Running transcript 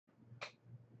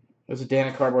This is Dan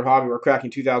at Cardboard Hobby. We're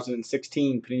cracking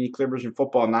 2016 Panini Clear Vision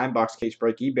Football 9-box case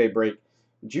break, eBay break.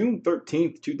 June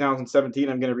 13th, 2017.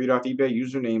 I'm going to read off eBay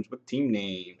usernames with team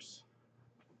names.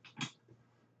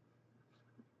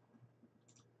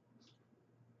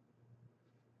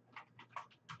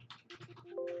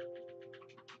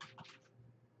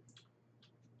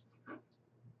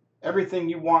 Everything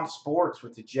you want sports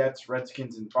with the Jets,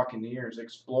 Redskins, and Buccaneers.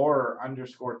 Explorer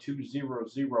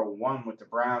 _2001 with the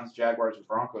Browns, Jaguars, and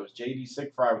Broncos. JD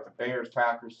Sigfry with the Bears,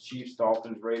 Packers, Chiefs,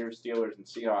 Dolphins, Raiders, Steelers, and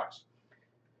Seahawks.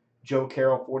 Joe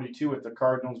Carroll 42 with the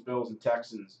Cardinals, Bills, and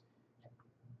Texans.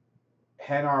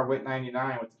 Henar Wit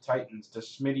 99 with the Titans, the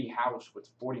Smitty House with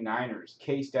the 49ers,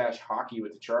 K-Stash Hockey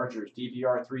with the Chargers,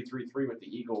 DVR 333 with the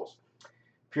Eagles,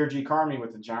 Pure G Carmi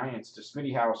with the Giants, the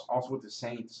Smitty House also with the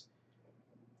Saints,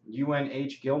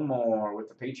 UNH Gilmore with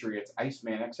the Patriots,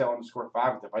 Iceman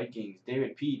XL_5 with the Vikings,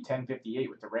 David P 1058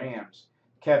 with the Rams,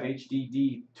 Kev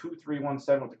HDD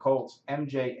 2317 with the Colts,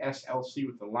 MJ SLC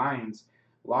with the Lions,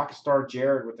 Lockstar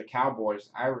Jared with the Cowboys,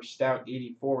 Irish Stout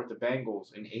 84 with the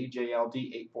Bengals, and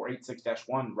AJLD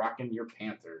 8486-1 rocking your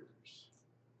Panthers.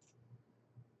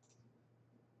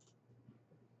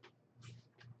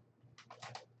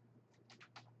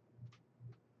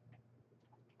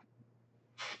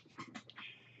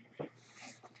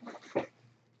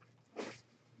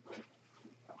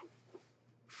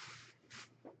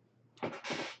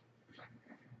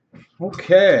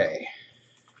 Okay.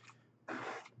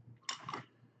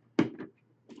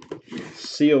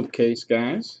 Sealed case,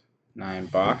 guys.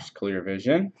 9-box, clear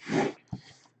vision.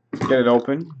 Let's get it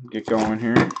open, get going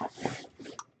here.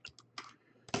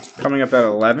 Coming up at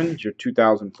 11 is your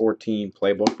 2014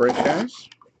 playbook break, guys.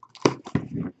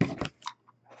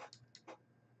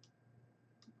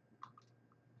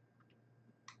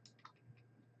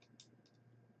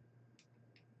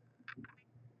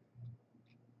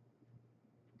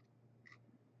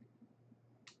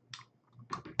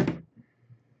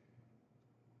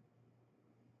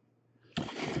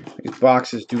 These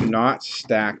boxes do not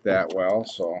stack that well,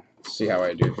 so let's see how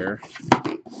I do here.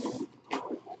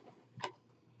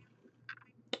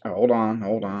 Oh, hold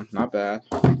on, not bad.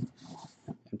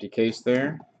 Empty case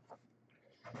there.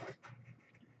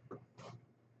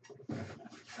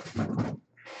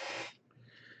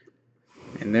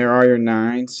 And there are your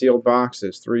 9 sealed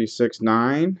boxes, 3, 6,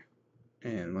 9.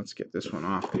 And let's get this one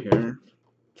off of here.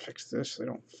 Fix this, they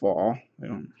don't fall. They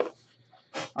don't.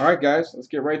 All right, guys, let's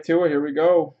get right to it. Here we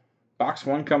go. Box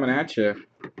 1 coming at you.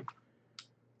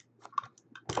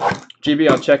 GB,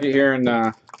 I'll check it here and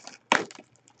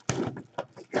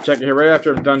check it here right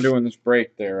after I'm done doing this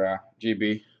break there,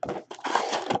 GB.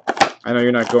 I know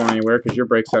you're not going anywhere because your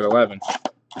break's at 11.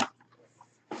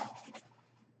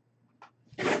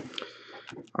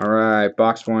 Alright,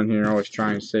 box 1 here. Always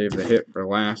try and save the hit for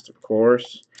last, of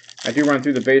course. I do run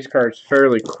through the base cards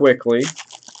fairly quickly.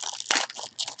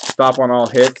 Stop on all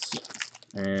hits.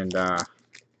 And, of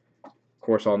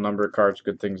course, all numbered cards,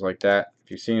 good things like that.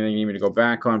 If you see anything you need me to go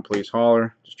back on, please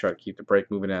holler. Just try to keep the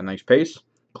break moving at a nice pace.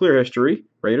 Clear history.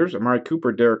 Raiders, Amari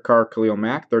Cooper, Derek Carr, Khalil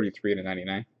Mack,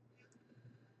 33/99.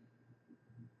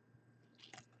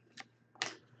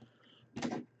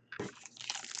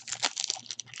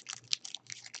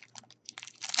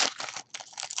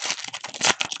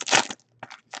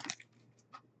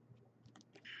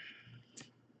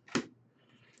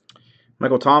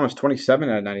 Michael Thomas,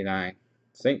 27/99.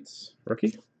 Saints,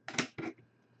 rookie.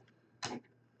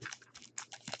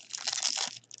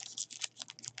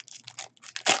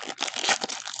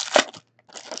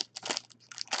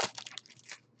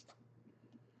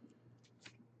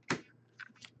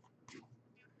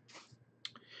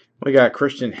 We got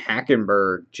Christian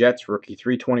Hackenberg, Jets rookie,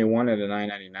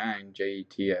 321/999.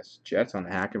 JETS Jets on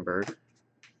the Hackenberg.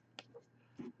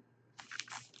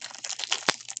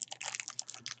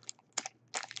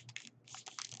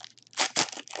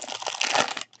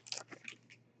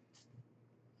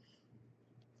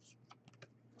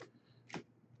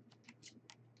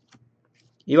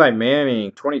 Eli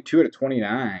Manning,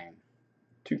 22/29.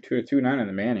 22/29 on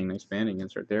the Manning. Nice Manning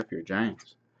insert there for your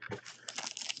Giants.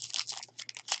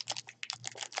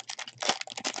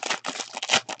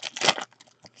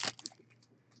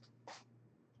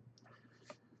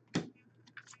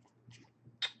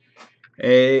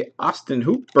 A Austin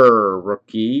Hooper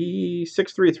rookie,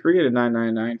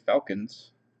 633/999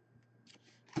 Falcons.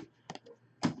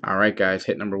 All right, guys,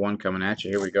 hit number 1 coming at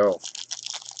you. Here we go.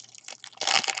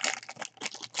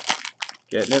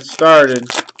 Getting it started.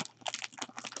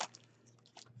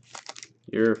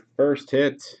 Your first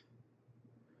hit.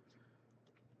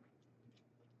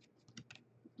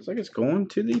 Looks like it's going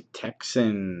to the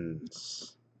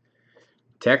Texans.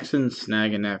 Texans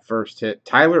snagging that first hit.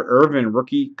 Tyler Irvin,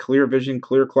 rookie, clear vision,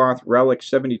 clear cloth, relic,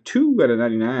 72 out of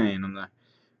 99 on the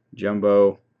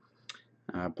jumbo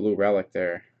blue relic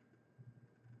there.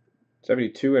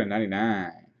 72 out of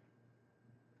 99.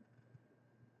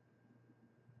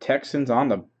 Texans on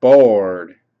the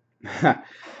board.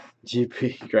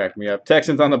 GP cracked me up.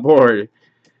 Texans on the board.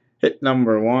 Hit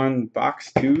number 1,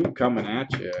 box 2 coming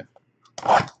at you.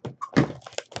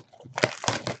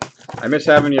 I miss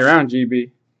having you around,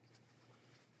 GB.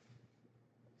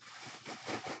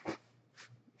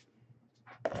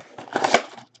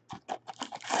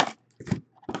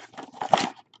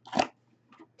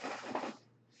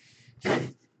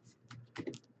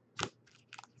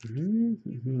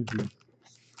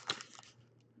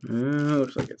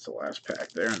 Looks like it's the last pack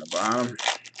there on the bottom.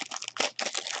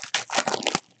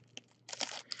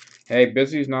 Hey,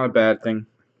 busy's not a bad thing.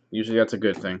 Usually that's a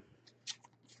good thing.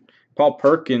 Paul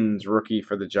Perkins, rookie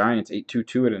for the Giants,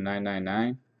 822 out of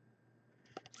 999.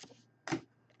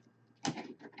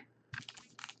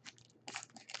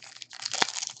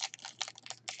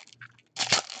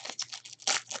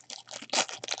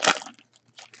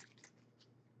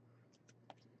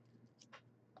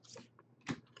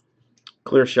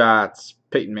 Clear shots,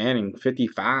 Peyton Manning,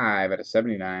 55 out of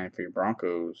 79 for your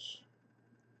Broncos.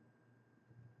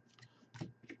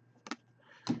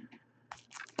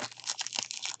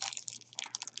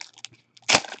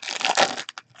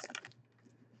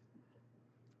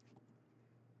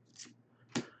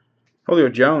 Julio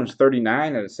Jones,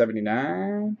 39 out of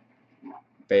 79.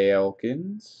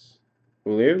 Falcons.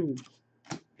 Julio.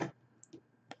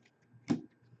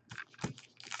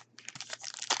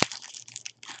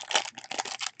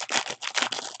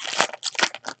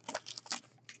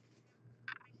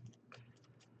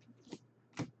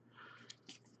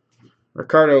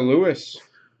 Ricardo Lewis,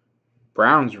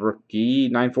 Browns rookie,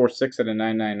 946 out of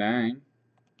 999.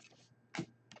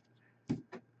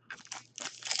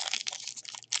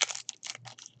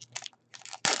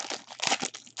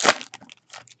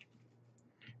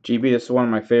 GB, this is one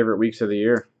of my favorite weeks of the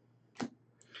year.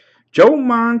 Joe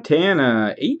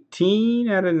Montana, 18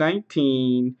 out of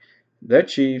 19. The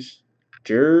Chiefs,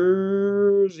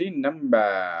 jersey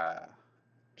number.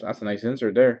 That's a nice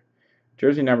insert there.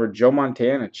 Jersey number, Joe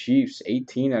Montana, Chiefs,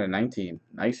 18 out of 19.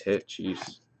 Nice hit,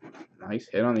 Chiefs. Nice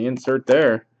hit on the insert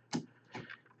there.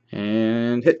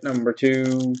 And hit number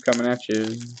 2 coming at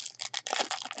you.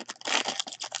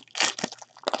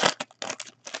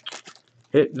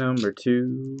 Hit number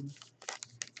 2.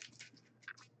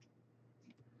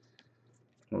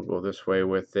 We'll go this way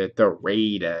with it. The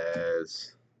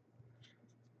Raiders.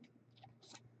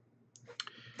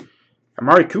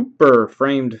 Amari Cooper,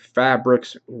 framed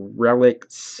fabrics, relic,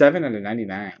 7 out of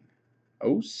 99.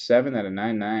 07 out of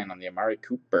 99 on the Amari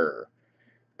Cooper.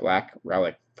 Black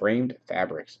relic, framed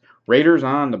fabrics. Raiders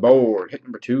on the board. Hit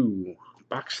number 2.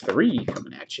 Box 3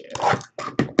 coming at you.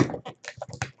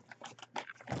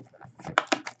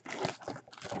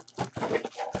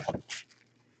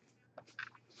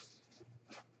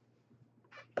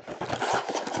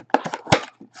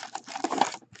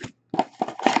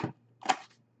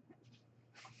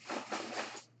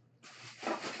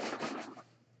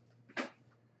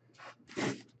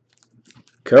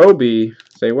 Kobe.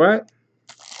 Say what?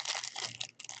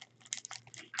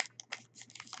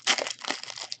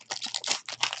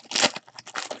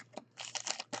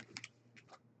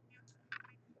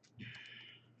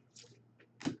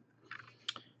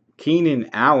 Keenan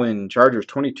Allen, Chargers,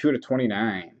 22 to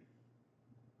 29.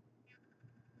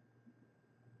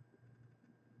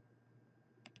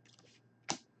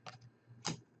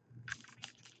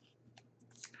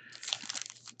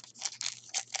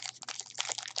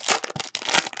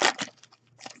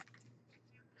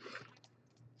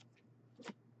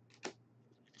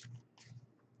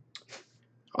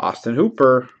 Austin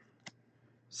Hooper,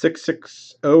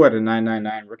 660 out of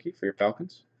 999 rookie for your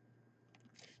Falcons.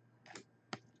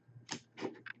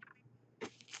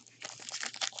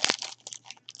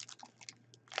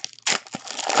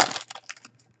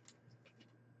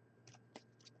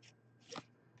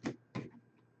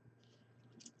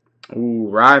 Ooh,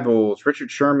 rivals.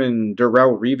 Richard Sherman,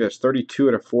 Darrell Revis, 32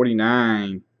 out of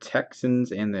 49.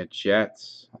 Texans and the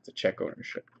Jets. I'll have to check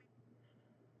ownership.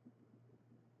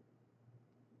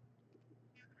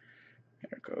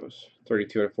 There it goes.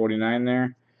 32 out of 49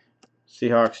 there.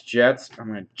 Seahawks, Jets. I'm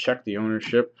going to check the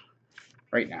ownership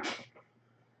right now.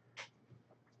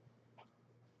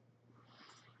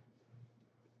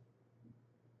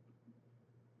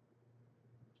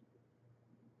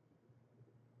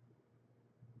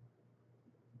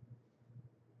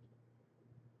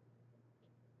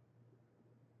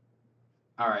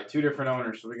 All right, 2 different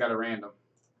owners, so we got a random.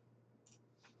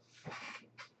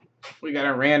 We got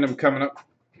a random coming up.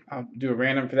 I'll do a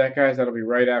random for that, guys. That'll be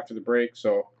right after the break,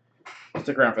 so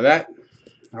stick around for that.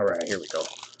 All right, here we go.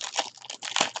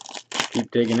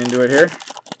 Keep digging into it here.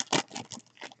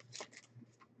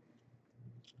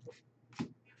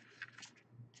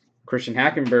 Christian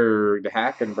Hackenberg, the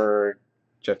Hackenberg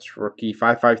Jets rookie,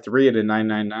 553 at a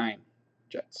 999.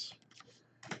 Jets.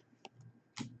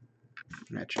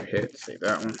 That's your hit. Save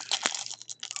that one.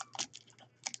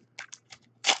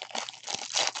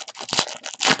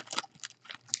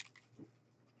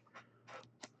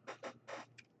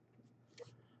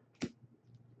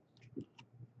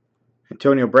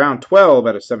 Antonio Brown, 12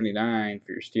 out of 79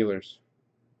 for your Steelers.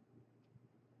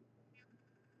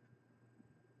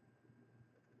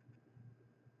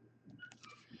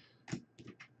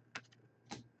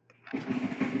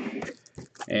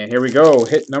 And here we go.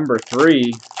 Hit number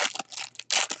 3.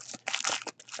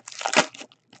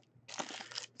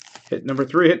 Hit number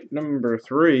 3. Hit number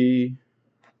 3.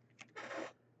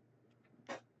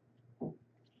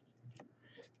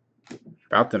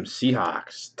 About them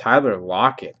Seahawks. Tyler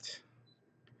Lockett.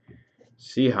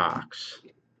 Seahawks.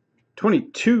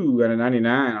 22 out of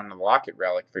 99 on the Lockett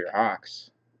relic for your Hawks.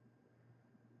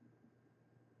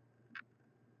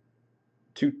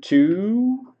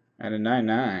 2-2 out of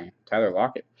 99. Tyler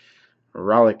Lockett.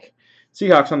 Relic.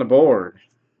 Seahawks on the board.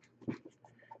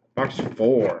 Box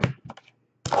 4.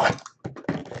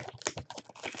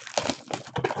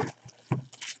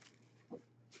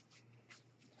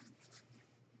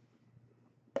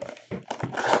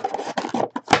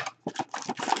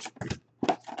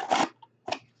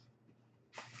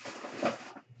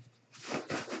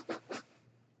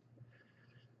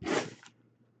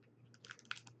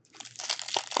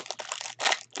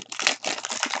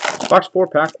 Box 4,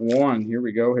 pack 1. Here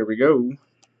we go. Here we go.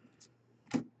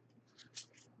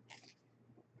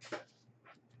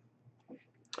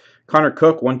 Connor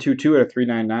Cook, 122 out of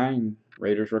 399.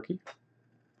 Raiders rookie.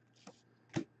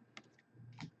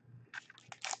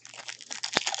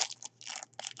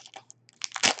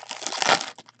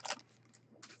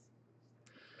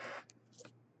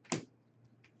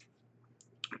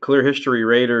 Clear History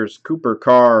Raiders, Cooper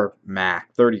Carr,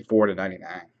 Mac, 34 to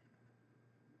 99.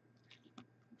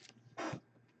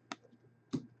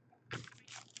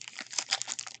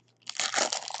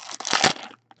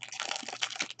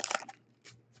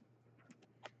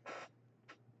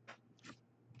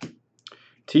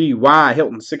 T.Y.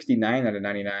 Hilton, 69 out of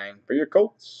 99 for your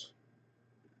Colts.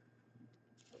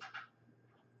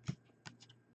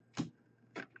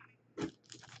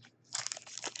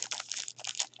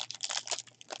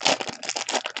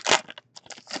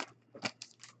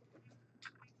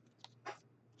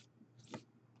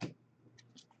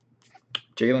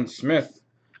 Jalen Smith,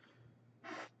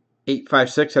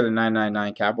 856 out of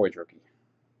 999 Cowboys rookie.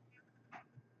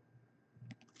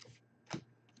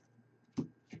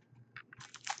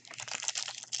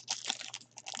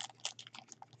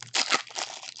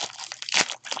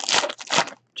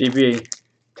 GB,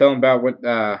 tell them about what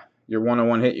your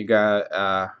 101 hit you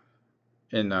got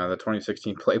in the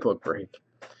 2016 playbook break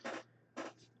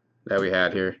that we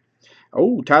had here.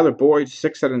 Oh, Tyler Boyd,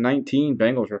 6 out of 19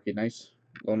 Bengals rookie. Nice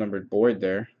low numbered Boyd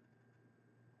there.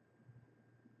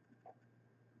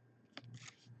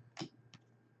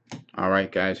 All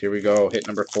right, guys, here we go. Hit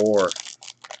number 4.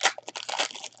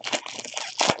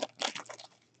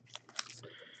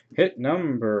 Hit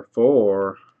number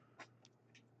 4.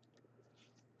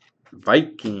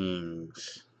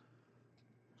 Vikings.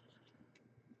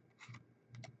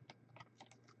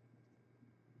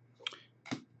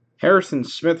 Harrison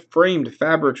Smith framed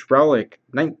Fabrics relic,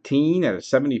 19 out of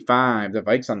 75. The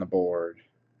Vikes on the board.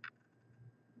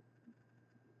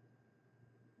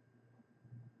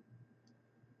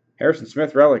 Harrison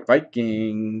Smith relic,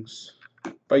 Vikings.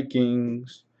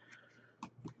 Vikings.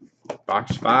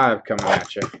 Box 5 coming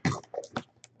at you.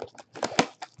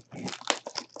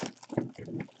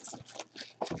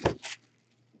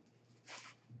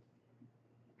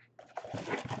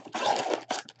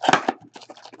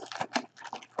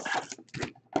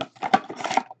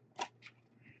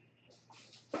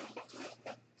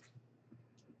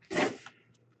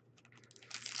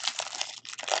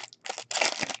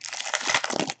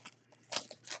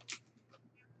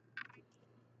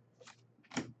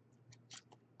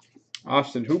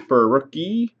 Austin Hooper,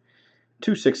 rookie.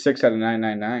 266 out of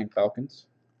 999, Falcons.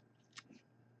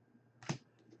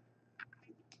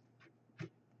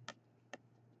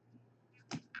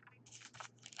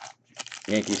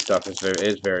 Yankee stuff is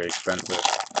very expensive.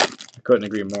 I couldn't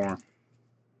agree more.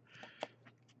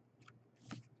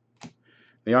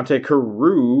 Leonte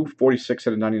Carew, 46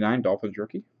 out of 99, Dolphins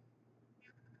rookie.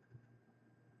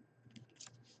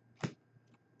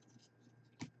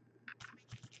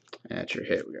 catcher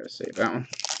hit. We gotta save that one.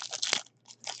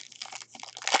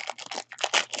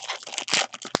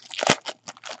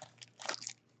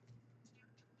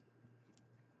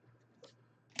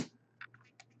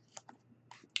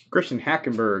 Christian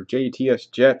Hackenberg,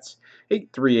 JTS Jets,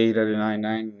 838 out of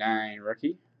 999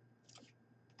 rookie.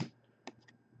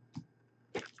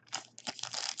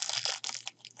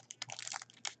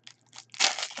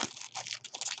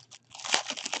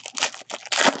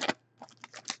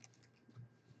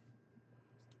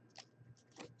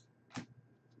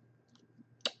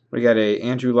 We got a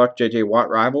Andrew Luck, JJ Watt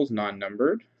Rivals,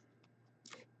 non-numbered.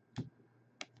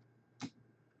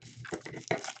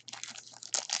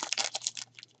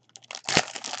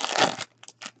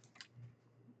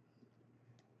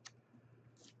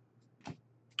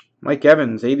 Mike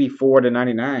Evans, 84 to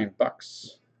 99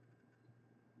 Bucks.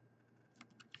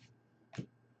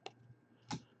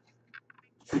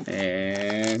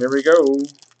 And here we go.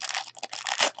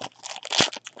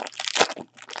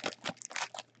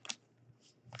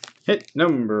 Hit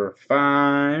number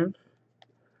 5.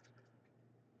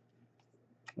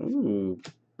 Ooh,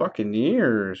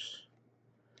 Buccaneers.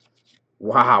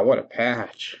 Wow, what a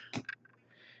patch.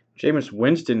 Jameis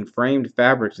Winston framed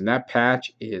fabrics, and that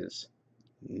patch is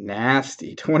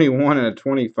nasty. 21 and a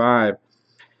 25.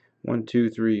 1, 2,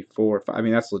 3, 4, 5. I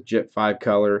mean, that's legit 5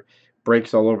 color.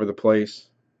 Breaks all over the place.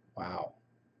 Wow.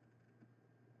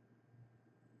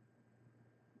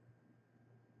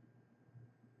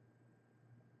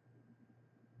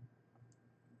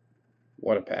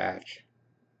 What a patch.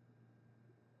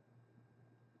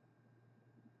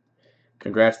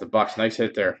 Congrats to the Bucks. Nice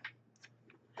hit there.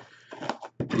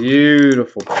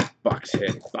 Beautiful Bucks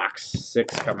hit. Box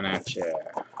 6 coming at you.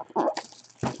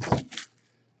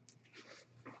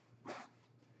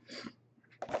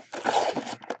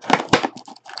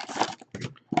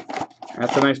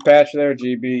 That's a nice patch there,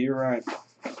 GB. You're right.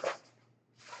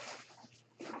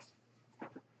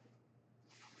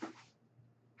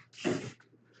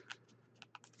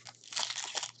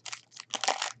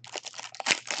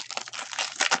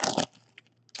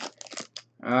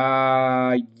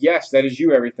 Yes, that is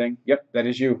you, everything. Yep, that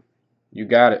is you. You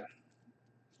got it.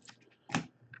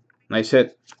 Nice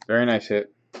hit. Very nice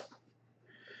hit.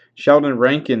 Sheldon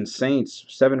Rankin, Saints,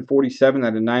 747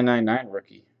 out of 999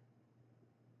 rookie.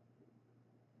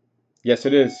 Yes,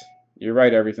 it is. You're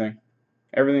right, everything.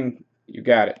 Everything, you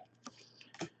got it.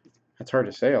 That's hard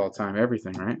to say all the time.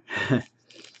 Everything, right?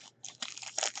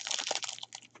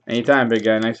 Anytime, big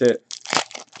guy. Nice hit.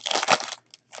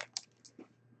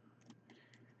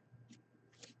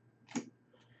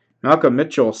 Malcolm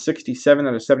Mitchell, 67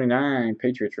 out of 79,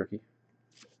 Patriots rookie.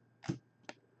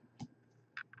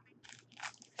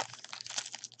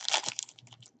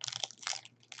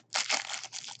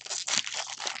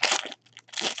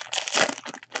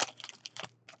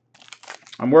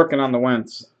 I'm working on the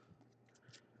Wentz.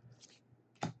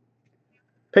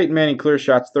 Peyton Manning clear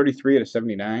shots, 33 out of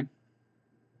 79.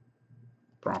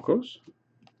 Broncos.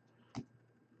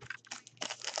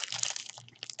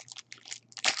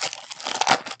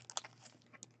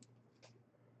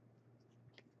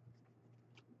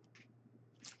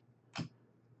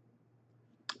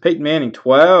 Peyton Manning,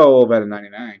 12 out of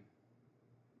 99.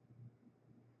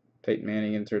 Peyton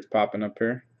Manning inserts popping up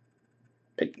here.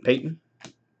 Peyton.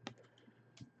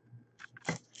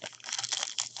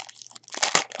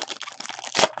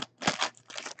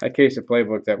 That case of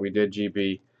playbook that we did,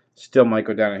 GB, still might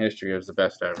go down in history as the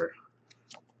best ever.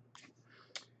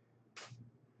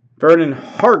 Vernon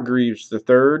Hargreaves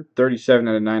III, 37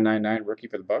 out of 999, rookie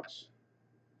for the Bucks.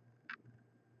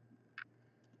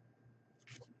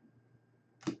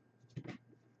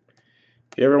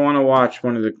 If you ever want to watch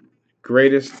one of the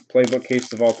greatest playbook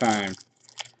cases of all time,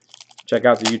 check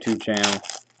out the YouTube channel.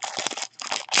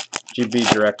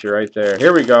 GB Director right there.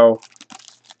 Here we go.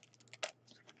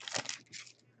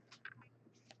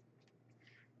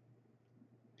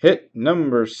 Hit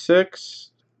number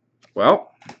 6.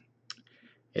 Well,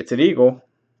 it's an Eagle,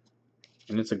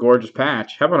 and it's a gorgeous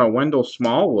patch. How about a Wendell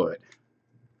Smallwood?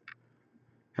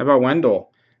 How about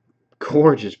Wendell?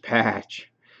 Gorgeous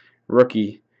patch.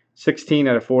 Rookie, 16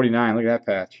 out of 49. Look at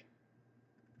that patch.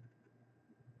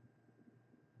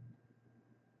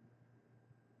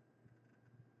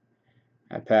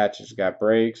 That patch has got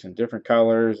breaks and different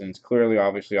colors, and it's clearly,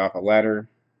 obviously, off a letter.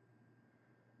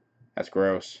 That's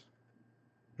gross.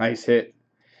 Nice hit.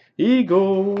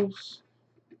 Eagles.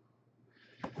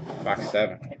 Box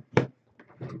 7.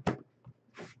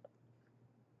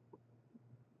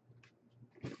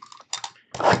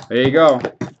 There you go.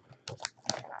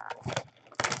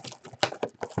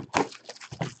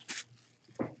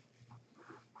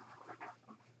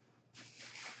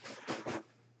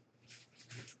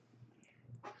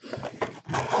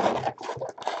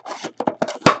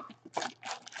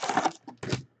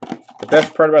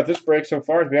 best part about this break so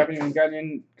far is we haven't even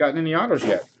gotten any autos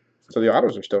yet. So the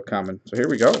autos are still coming. So here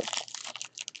we go.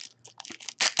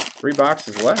 3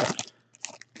 boxes left.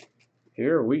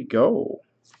 Here we go.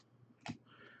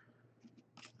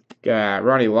 Got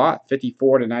Ronnie Lott,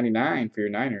 54/99 for your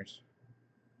Niners.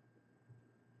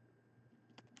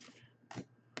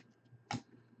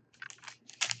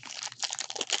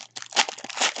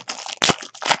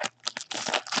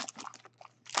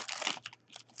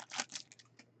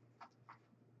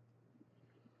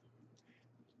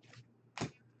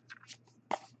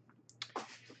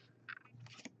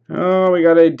 Oh, we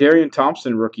got a Darian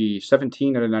Thompson rookie,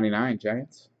 17/99,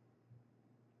 Giants.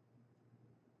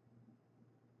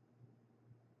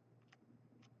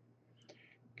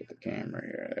 Get the camera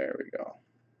here. There we go.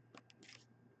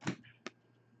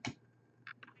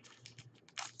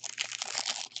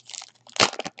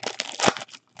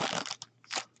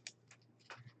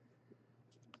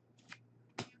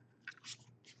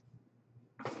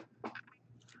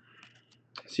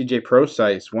 CJ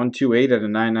Procise,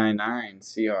 128/999,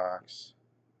 Seahawks.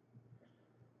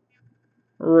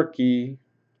 Rookie.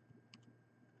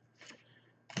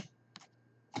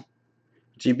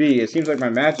 GB, it seems like my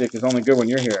magic is only good when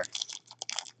you're here.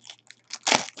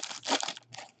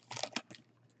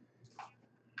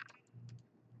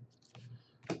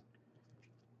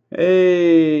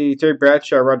 Hey, Terry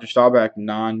Bradshaw, Roger Staubach,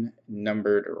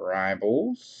 non-numbered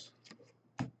rivals.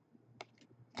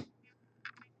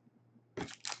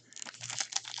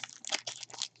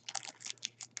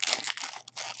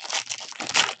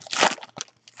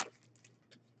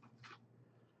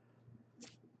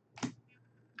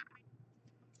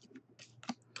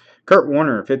 Kurt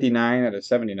Warner,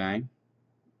 59/79.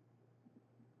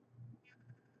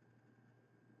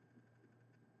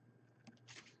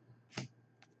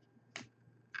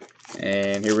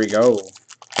 And here we go.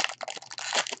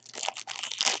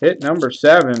 Hit number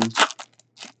 7.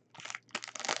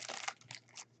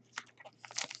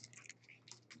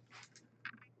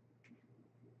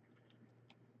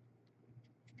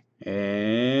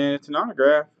 And it's an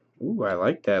autograph. Ooh, I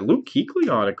like that. Luke Kuechly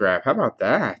autograph. How about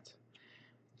that?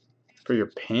 For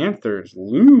your Panthers,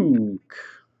 Luke.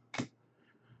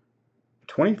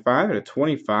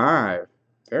 25/25.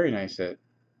 Very nice hit.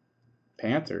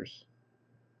 Panthers.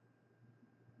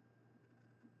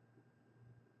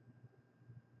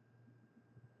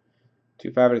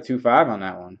 /25 on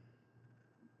that one.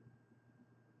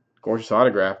 Gorgeous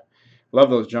autograph.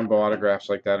 Love those jumbo autographs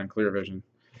like that in clear vision.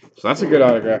 So that's a good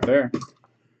autograph there.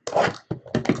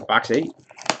 Box 8.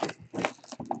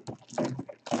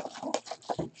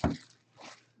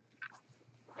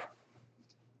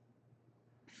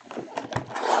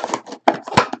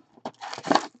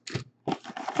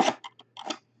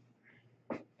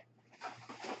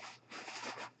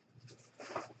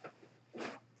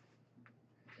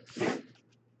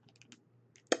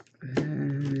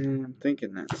 I'm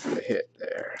thinking that's the hit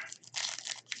there.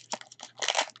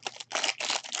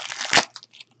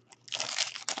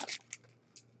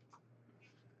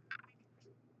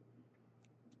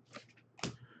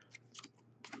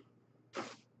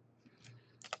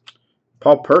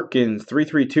 Paul Perkins,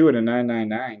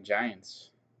 332/999,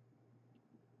 Giants.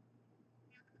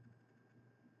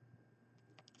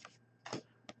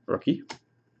 Rookie.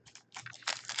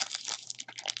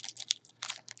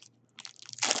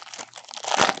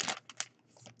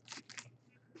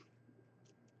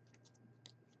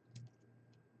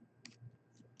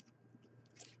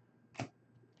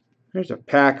 There's a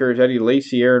Packers, Eddie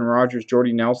Lacy, Aaron Rodgers,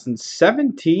 Jordy Nelson,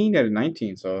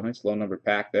 17/19. So a nice low number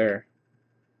pack there.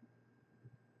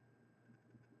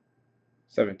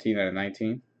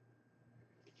 17/19.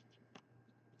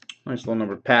 Nice little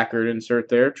number Packard insert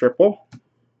there, triple.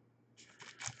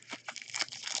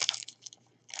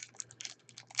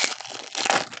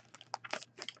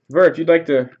 Ver, if you'd like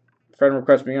to friend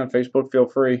request me on Facebook, feel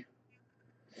free.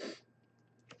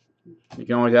 You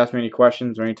can always ask me any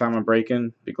questions or anytime I'm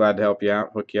breaking. Be glad to help you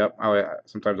out, hook you up. I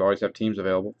sometimes always have teams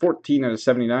available.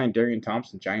 14/79, Darian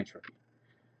Thompson, Giants rookie.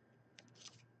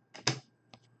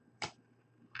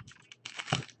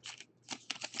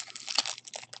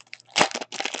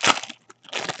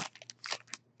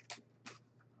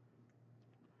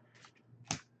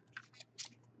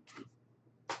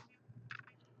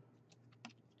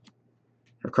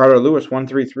 Ricardo Lewis,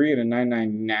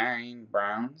 133/999,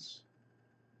 Browns.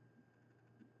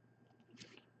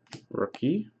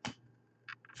 Rookie.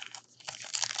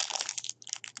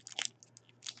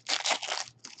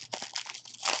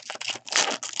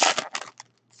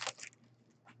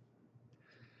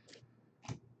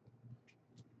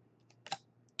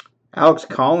 Alex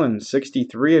Collins,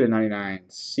 63/99,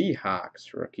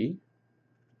 Seahawks rookie.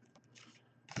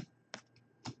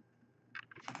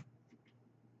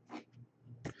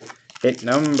 Hit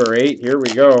number 8. Here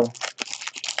we go.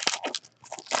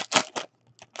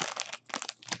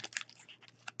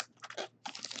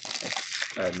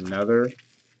 Another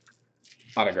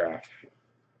autograph.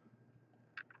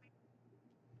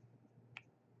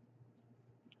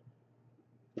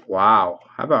 Wow,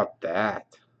 how about that?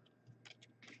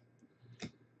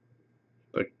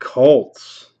 The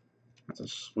Colts. That's a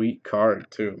sweet card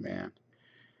too, man.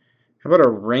 How about a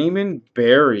Raymond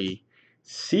Berry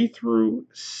see-through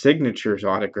signatures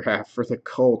autograph for the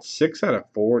Colts? 6 out of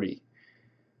 40.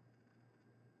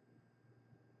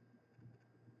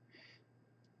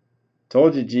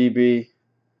 Told you, GB.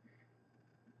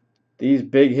 These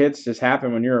big hits just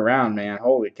happen when you're around, man.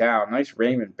 Holy cow. Nice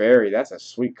Raymond Berry. That's a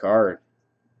sweet card.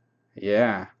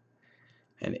 Yeah.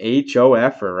 An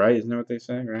HOFer, right? Isn't that what they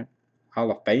say, right?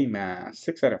 Hall of Fame.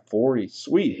 6 out of 40.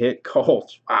 Sweet hit,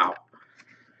 Colts. Wow.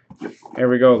 Here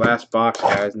we go. Last box,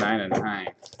 guys. 9 and 9.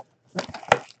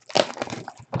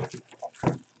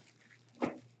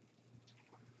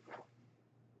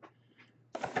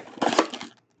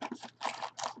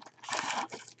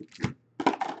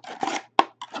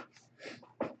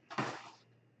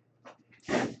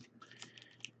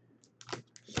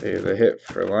 Save the hit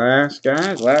for last,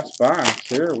 guys. Last box.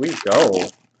 Here we go.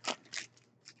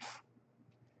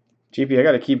 GP, I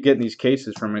got to keep getting these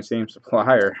cases from my same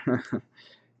supplier.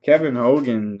 Kevin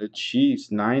Hogan, the Chiefs,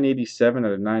 987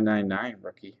 out of 999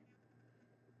 rookie.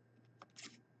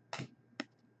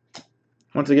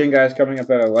 Once again, guys, coming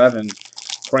up at 11,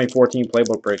 2014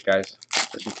 playbook break, guys.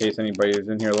 Just in case anybody is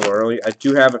in here a little early. I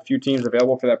do have a few teams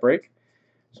available for that break.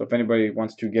 So if anybody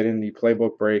wants to get in the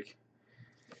playbook break,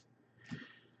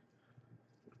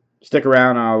 stick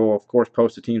around. I will, of course,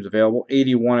 post the teams available.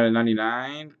 81 out of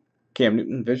 99, Cam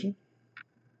Newton Vision.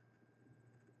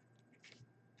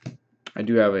 I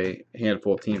do have a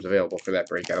handful of teams available for that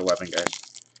break at 11, guys.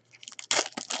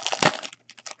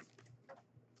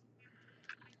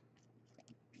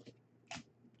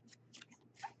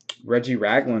 Reggie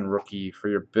Ragland rookie for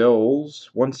your Bills,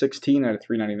 116 out of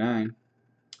 399.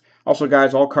 Also,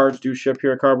 guys, all cards do ship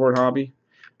here at Cardboard Hobby.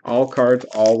 All cards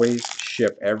always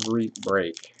ship every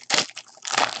break.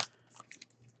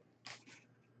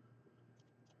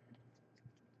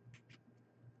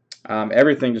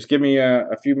 Everything. Just give me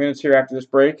a few minutes here after this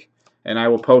break, and I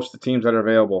will post the teams that are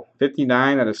available.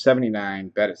 59 out of 79,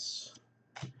 Bettis.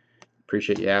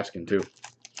 Appreciate you asking, too.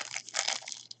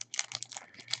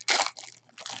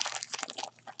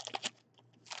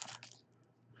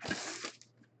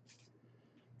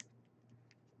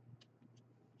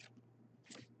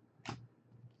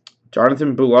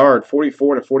 Jonathan Bullard,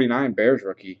 44 to 49, Bears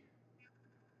rookie.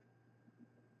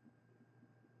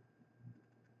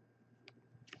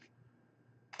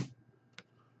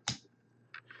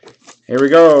 Here we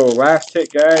go. Last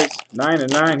hit, guys. 9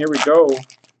 and 9. Here we go.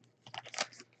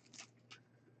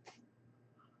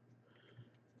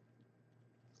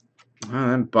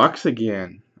 And Bucks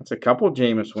again. That's a couple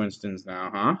Jameis Winstons now,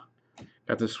 huh?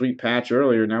 Got the sweet patch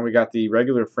earlier. Now we got the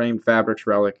regular framed fabrics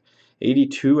relic.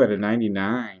 82 out of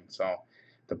 99. So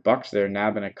the Bucks there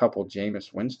nabbing a couple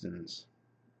Jameis Winstons.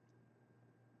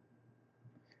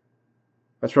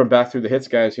 Let's run back through the hits,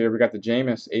 guys, here. We got the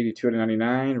Jameis, 82 out of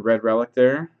 99. Red relic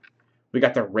there. We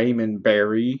got the Raymond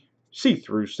Berry.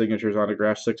 See-through signatures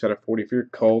autograph. 6 out of 40 for your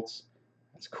Colts.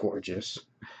 That's gorgeous.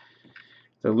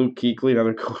 The Luke Kuechly,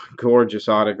 another gorgeous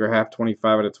autograph,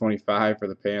 25 out of 25 for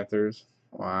the Panthers.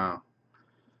 Wow.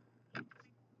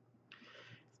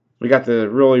 We got the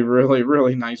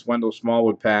really nice Wendell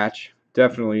Smallwood patch.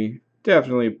 Definitely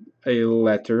a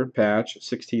letter patch.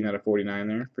 16 out of 49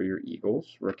 there for your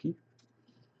Eagles rookie.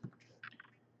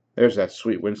 There's that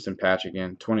sweet Winston patch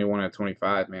again. 21 out of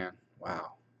 25, man.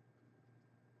 Wow.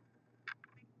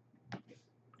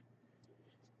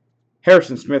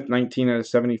 Harrison Smith, 19 out of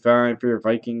 75 for your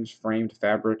Vikings framed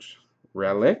fabrics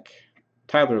relic.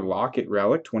 Tyler Lockett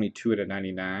relic, 22 out of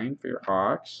 99 for your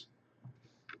Hawks.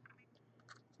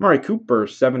 Murray Cooper,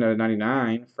 7 out of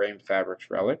 99 framed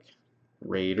fabrics relic.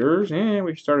 Raiders, and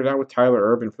we started out with Tyler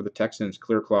Urban for the Texans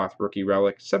clear cloth rookie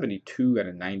relic, 72 out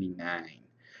of 99.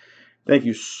 Thank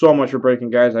you so much for breaking,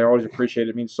 guys. I always appreciate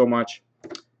it. It means so much.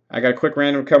 I got a quick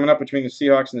random coming up between the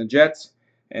Seahawks and the Jets.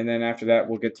 And then after that,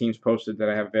 we'll get teams posted that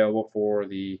I have available for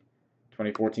the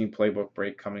 2014 playbook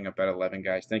break coming up at 11,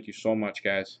 guys. Thank you so much,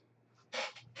 guys.